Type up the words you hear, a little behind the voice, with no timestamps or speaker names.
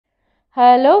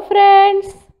Hello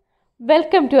friends,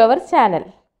 welcome to our channel.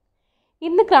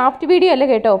 ഇന്ന് craft video അല്ല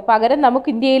കേട്ടോ, പകരം നമുക്ക്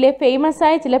ഇന്ത്യയിലെ ഫേമസ്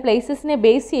ആയ ചില പ്ലേസസിനെ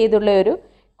ബേസ് ചെയ്തുള്ള ഒരു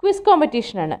ക്വിസ്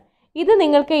കോമ്പറ്റീഷനാണ്. ഇത്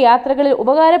നിങ്ങൾക്ക് യാത്രകളിൽ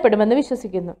ഉപകാരപ്പെടുമെന്ന്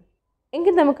വിശ്വസിക്കുന്നു.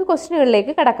 എങ്കിൽ നമുക്ക്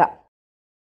ക്വസ്റ്റ്യനുകളിലേക്ക് കടക്കാം.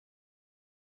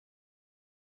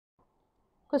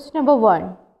 Question number 1.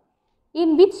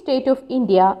 In which state of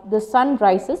India the sun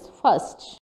rises first?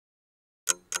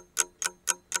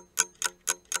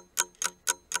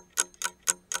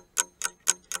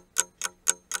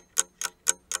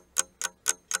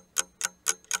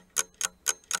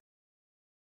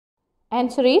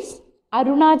 Answer is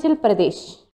Arunachal Pradesh.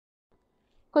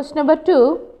 Question number 2.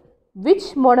 Which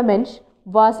monument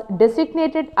was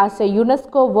designated as a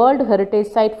UNESCO World Heritage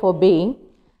Site for being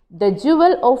the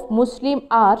jewel of Muslim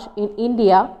art in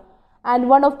India and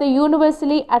one of the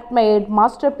universally admired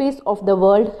masterpiece of the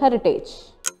World Heritage?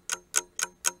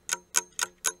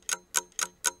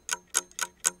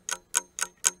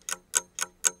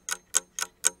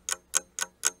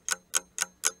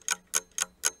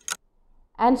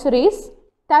 Answer is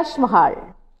Taj Mahal.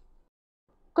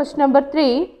 Question number 3.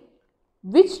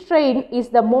 Which train is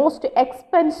the most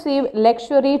expensive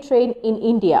luxury train in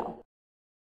India?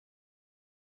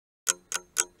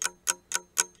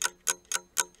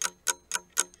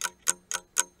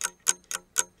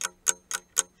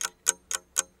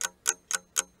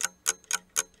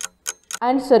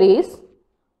 Answer is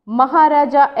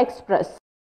Maharaja Express.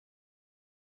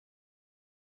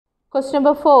 Question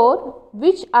number 4.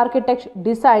 Which architect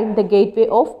designed the Gateway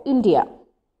of India?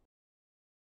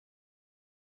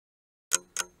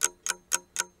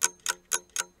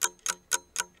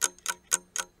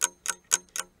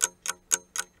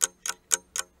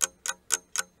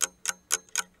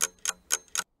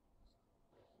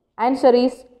 Answer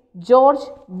is George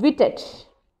Whitted.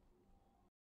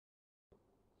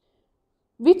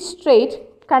 Which strait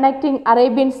connecting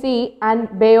Arabian Sea and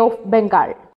Bay of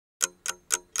Bengal?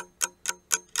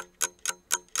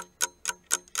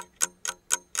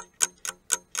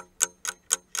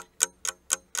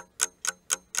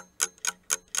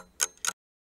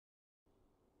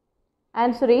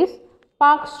 Answer is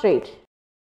Park Strait.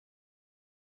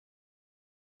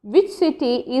 Which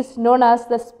city is known as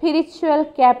the spiritual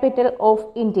capital of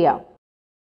India?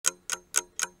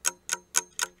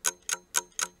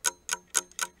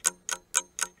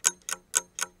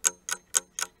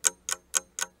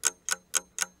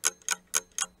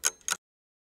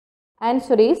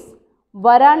 Answer is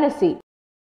Varanasi.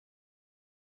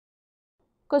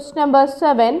 Question number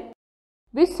 7.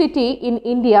 Which city in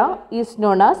India is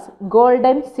known as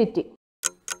Golden City?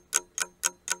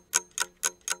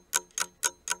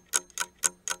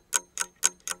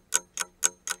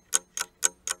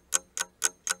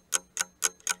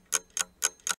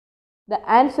 The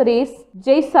answer is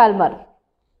Jaisalmer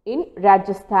in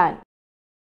Rajasthan.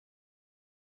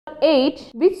 8.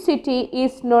 Which city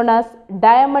is known as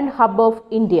Diamond Hub of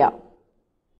India?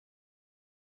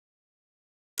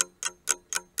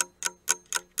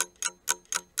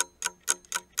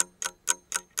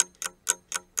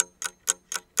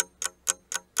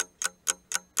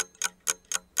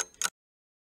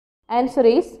 Answer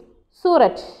is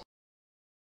Surat.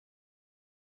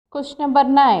 Question number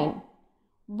 9.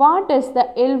 What does the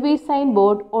LV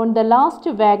signboard on the last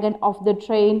wagon of the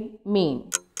train mean?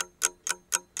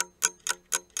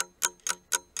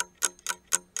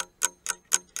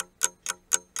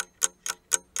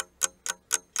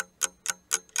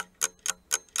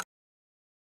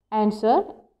 Answer: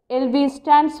 LV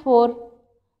stands for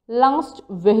last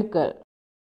vehicle.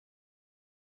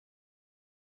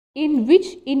 In which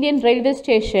Indian railway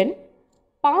station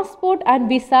passport and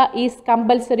visa is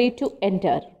compulsory to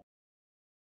enter?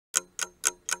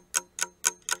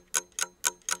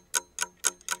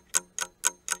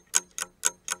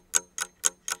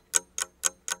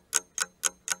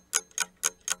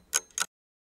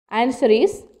 Answer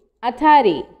is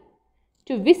Athari.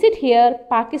 To visit here,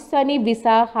 Pakistani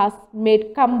visa has made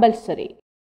compulsory.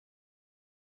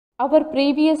 Our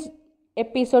previous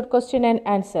episode question and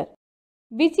answer.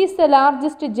 Which is the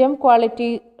largest gem quality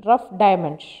rough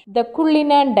diamond? The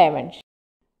Cullinan diamond.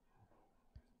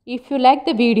 If you like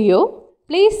the video,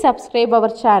 please subscribe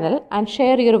our channel and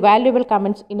share your valuable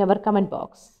comments in our comment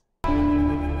box.